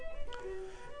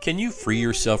Can you free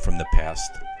yourself from the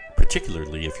past,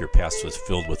 particularly if your past was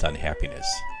filled with unhappiness?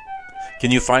 Can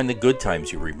you find the good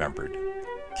times you remembered?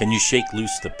 Can you shake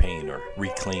loose the pain or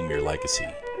reclaim your legacy?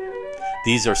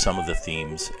 These are some of the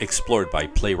themes explored by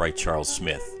playwright Charles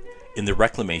Smith in The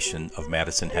Reclamation of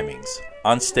Madison Hemings,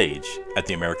 on stage at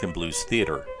the American Blues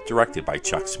Theater, directed by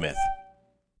Chuck Smith.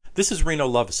 This is Reno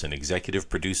Lovison, executive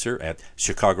producer at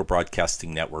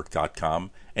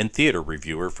ChicagoBroadcastingNetwork.com and theater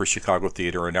reviewer for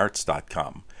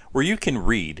ChicagoTheaterAndArts.com, where you can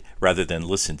read rather than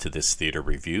listen to this theater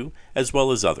review, as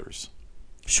well as others.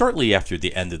 Shortly after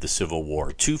the end of the Civil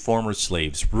War, two former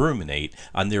slaves ruminate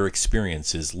on their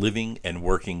experiences living and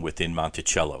working within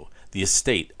Monticello, the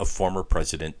estate of former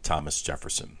President Thomas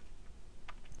Jefferson.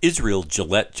 Israel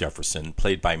Gillette Jefferson,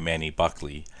 played by Manny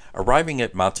Buckley, arriving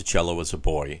at Monticello as a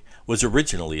boy, was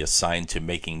originally assigned to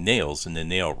making nails in the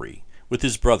nailery with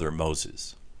his brother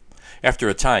Moses. After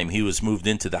a time, he was moved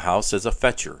into the house as a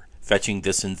fetcher, fetching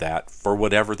this and that for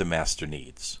whatever the master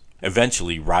needs,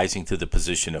 eventually rising to the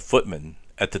position of footman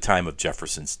at the time of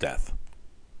Jefferson's death.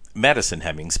 Madison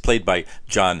Hemings, played by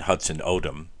John Hudson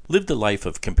Odom, lived a life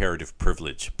of comparative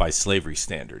privilege by slavery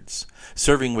standards,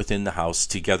 serving within the house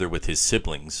together with his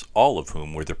siblings, all of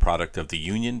whom were the product of the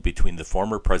union between the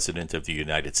former President of the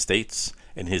United States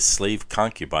and his slave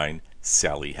concubine,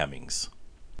 Sally Hemings.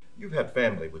 You've had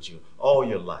family with you all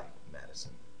your life,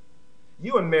 Madison.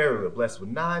 You and Mary were blessed with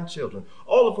 9 children,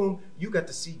 all of whom you got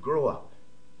to see grow up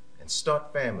and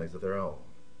start families of their own.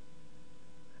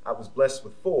 I was blessed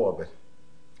with 4, but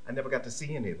I never got to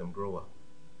see any of them grow up.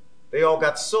 They all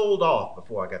got sold off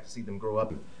before I got to see them grow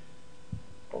up.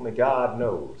 Only God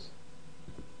knows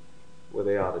where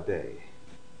they are today.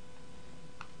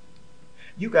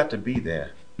 You got to be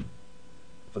there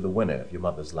for the winter of your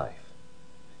mother's life.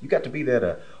 You got to be there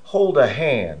to hold her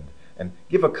hand and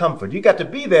give her comfort. You got to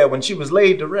be there when she was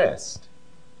laid to rest.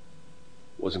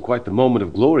 Wasn't quite the moment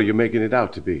of glory you're making it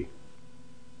out to be.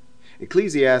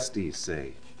 Ecclesiastes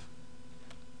say,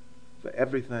 for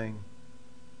everything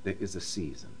there is a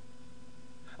season.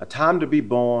 A time to be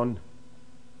born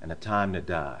and a time to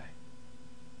die.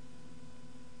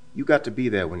 You got to be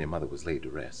there when your mother was laid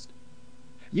to rest.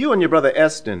 You and your brother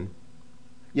Eston,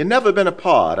 you never been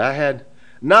apart. I had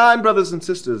 9 brothers and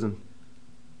sisters, and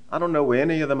I don't know where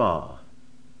any of them are,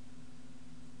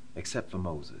 except for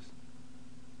Moses.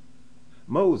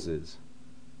 Moses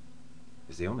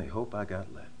is the only hope I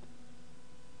got left.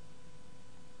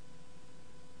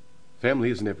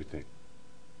 Family isn't everything.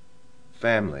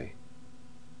 Family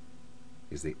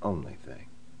is the only thing.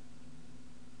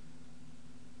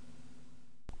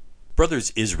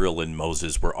 Brothers Israel and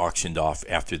Moses were auctioned off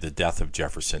after the death of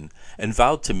Jefferson and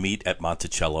vowed to meet at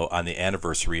Monticello on the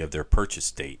anniversary of their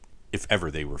purchase date, if ever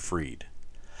they were freed.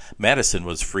 Madison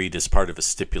was freed as part of a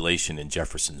stipulation in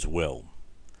Jefferson's will.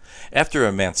 After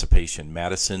emancipation,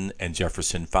 Madison and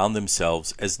Jefferson found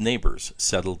themselves as neighbors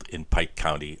settled in Pike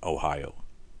County, Ohio.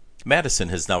 Madison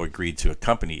has now agreed to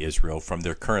accompany Israel from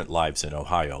their current lives in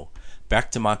Ohio back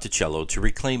to Monticello to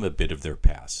reclaim a bit of their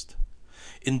past.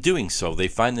 In doing so, they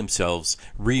find themselves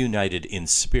reunited in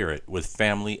spirit with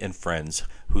family and friends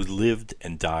who lived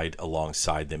and died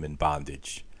alongside them in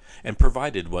bondage, and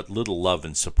provided what little love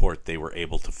and support they were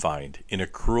able to find in a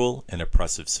cruel and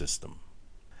oppressive system.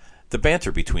 The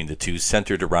banter between the two,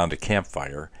 centered around a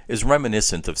campfire, is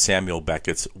reminiscent of Samuel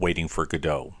Beckett's Waiting for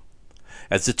Godot.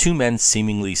 As the two men,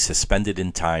 seemingly suspended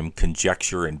in time,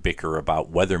 conjecture and bicker about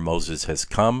whether Moses has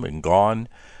come and gone,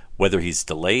 whether he's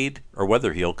delayed, or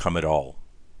whether he'll come at all.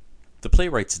 The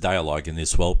playwright's dialogue in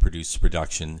this well-produced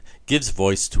production gives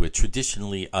voice to a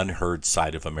traditionally unheard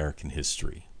side of American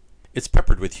history. It's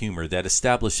peppered with humor that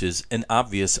establishes an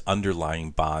obvious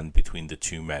underlying bond between the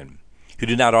two men, who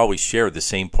do not always share the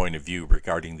same point of view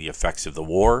regarding the effects of the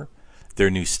war, their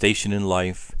new station in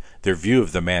life, their view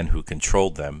of the man who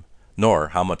controlled them, nor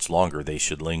how much longer they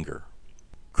should linger.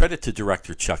 Credit to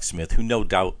director Chuck Smith, who no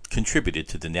doubt contributed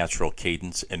to the natural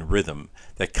cadence and rhythm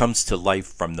that comes to life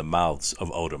from the mouths of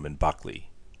Odom and Buckley.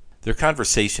 Their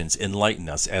conversations enlighten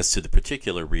us as to the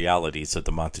particular realities of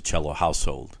the Monticello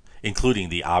household, including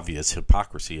the obvious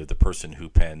hypocrisy of the person who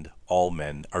penned "All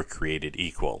men are created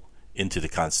equal" into the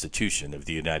Constitution of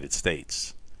the United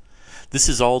States. This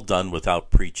is all done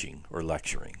without preaching or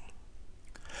lecturing.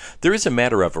 There is a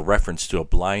matter of a reference to a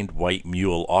blind white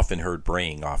mule often heard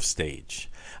braying off stage.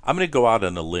 I'm going to go out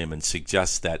on a limb and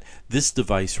suggest that this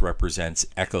device represents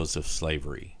echoes of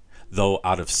slavery. Though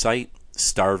out of sight,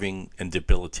 starving, and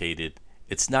debilitated,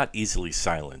 it's not easily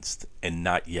silenced and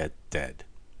not yet dead.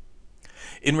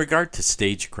 In regard to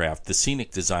stagecraft, the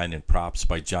scenic design and props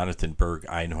by Jonathan Berg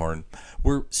Einhorn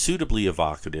were suitably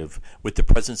evocative, with the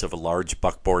presence of a large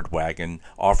buckboard wagon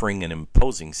offering an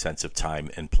imposing sense of time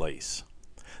and place.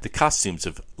 The costumes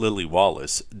of Lily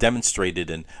Wallace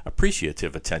demonstrated an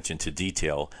appreciative attention to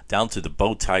detail down to the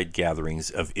bow-tied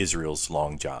gatherings of Israel's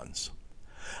long johns.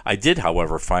 I did,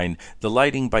 however, find the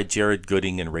lighting by Jared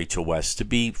Gooding and Rachel West to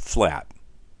be flat.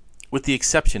 With the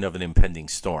exception of an impending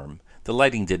storm, the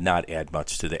lighting did not add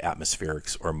much to the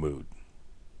atmospherics or mood.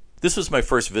 This was my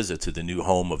first visit to the new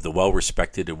home of the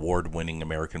well-respected, award-winning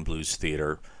American Blues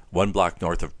Theater, 1 block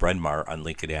north of Bryn Mawr on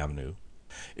Lincoln Avenue.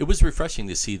 It was refreshing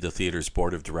to see the theater's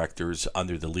board of directors,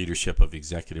 under the leadership of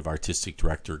Executive Artistic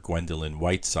Director Gwendolyn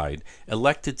Whiteside,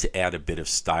 elected to add a bit of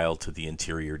style to the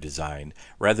interior design,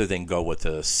 rather than go with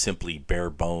a simply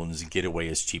bare-bones,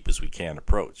 get-away-as-cheap-as-we-can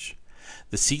approach.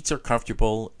 The seats are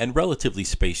comfortable and relatively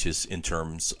spacious in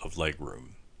terms of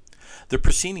legroom. The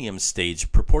proscenium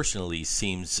stage proportionally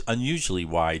seems unusually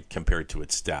wide compared to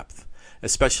its depth,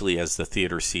 especially as the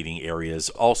theater seating area is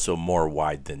also more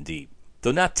wide than deep.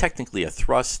 Though not technically a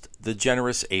thrust, the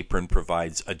generous apron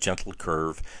provides a gentle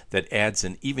curve that adds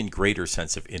an even greater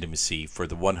sense of intimacy for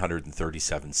the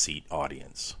 137-seat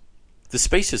audience. The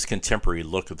spacious contemporary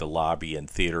look of the lobby and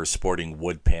theater, sporting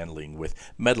wood paneling with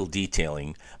metal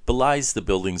detailing, belies the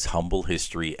building's humble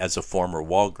history as a former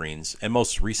Walgreens and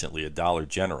most recently a Dollar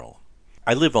General.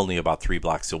 I live only about 3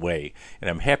 blocks away, and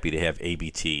I'm happy to have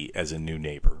ABT as a new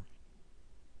neighbor.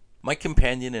 My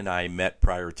companion and I met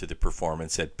prior to the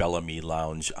performance at Bellamy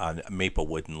Lounge on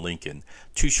Maplewood in Lincoln,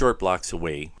 2 short blocks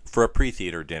away, for a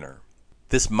pre-theater dinner.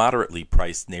 This moderately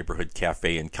priced neighborhood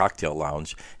cafe and cocktail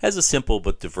lounge has a simple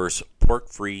but diverse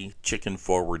pork-free,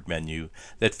 chicken-forward menu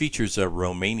that features a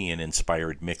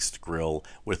Romanian-inspired mixed grill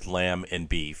with lamb and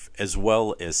beef, as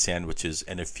well as sandwiches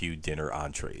and a few dinner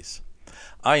entrees.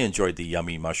 I enjoyed the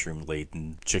yummy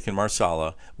mushroom-laden chicken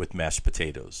marsala with mashed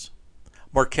potatoes.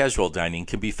 More casual dining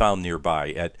can be found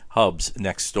nearby at Hub's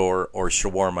next door or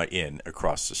Shawarma Inn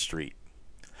across the street.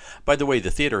 By the way,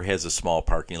 the theater has a small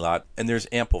parking lot, and there's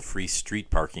ample free street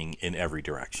parking in every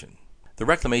direction. The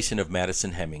Reclamation of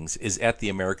Madison Hemings is at the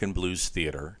American Blues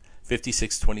Theater,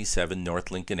 5627 North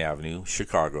Lincoln Avenue,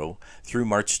 Chicago, through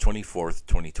March 24,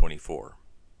 2024.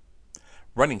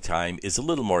 Running time is a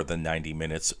little more than 90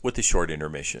 minutes with a short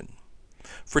intermission.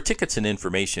 For tickets and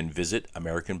information, visit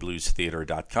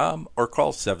AmericanBluesTheater.com or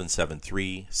call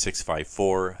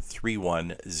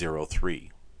 773-654-3103.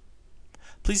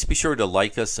 Please be sure to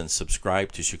like us and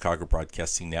subscribe to Chicago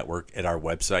Broadcasting Network at our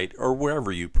website or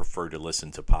wherever you prefer to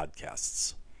listen to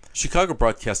podcasts.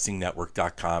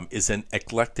 ChicagoBroadcastingNetwork.com is an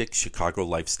eclectic Chicago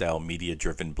lifestyle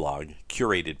media-driven blog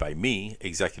curated by me,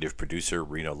 executive producer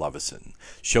Reno Lovison,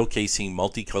 showcasing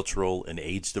multicultural and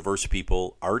age-diverse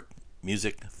people, art,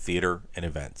 music, theater, and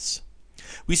events.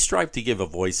 We strive to give a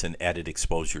voice and added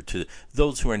exposure to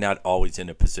those who are not always in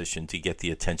a position to get the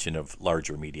attention of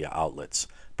larger media outlets,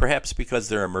 perhaps because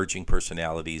they're emerging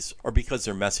personalities or because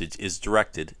their message is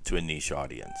directed to a niche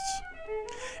audience.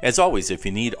 As always, if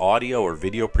you need audio or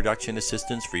video production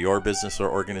assistance for your business or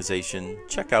organization,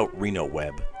 check out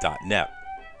renoweb.net.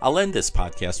 I'll end this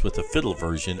podcast with a fiddle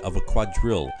version of a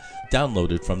quadrille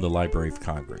downloaded from the Library of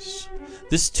Congress.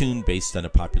 This tune, based on a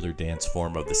popular dance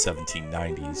form of the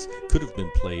 1790s, could have been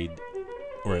played,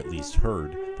 or at least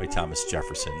heard, by Thomas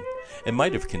Jefferson, and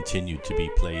might have continued to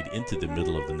be played into the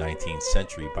middle of the 19th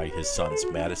century by his sons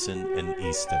Madison and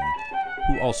Easton,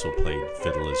 who also played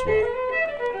fiddle as well.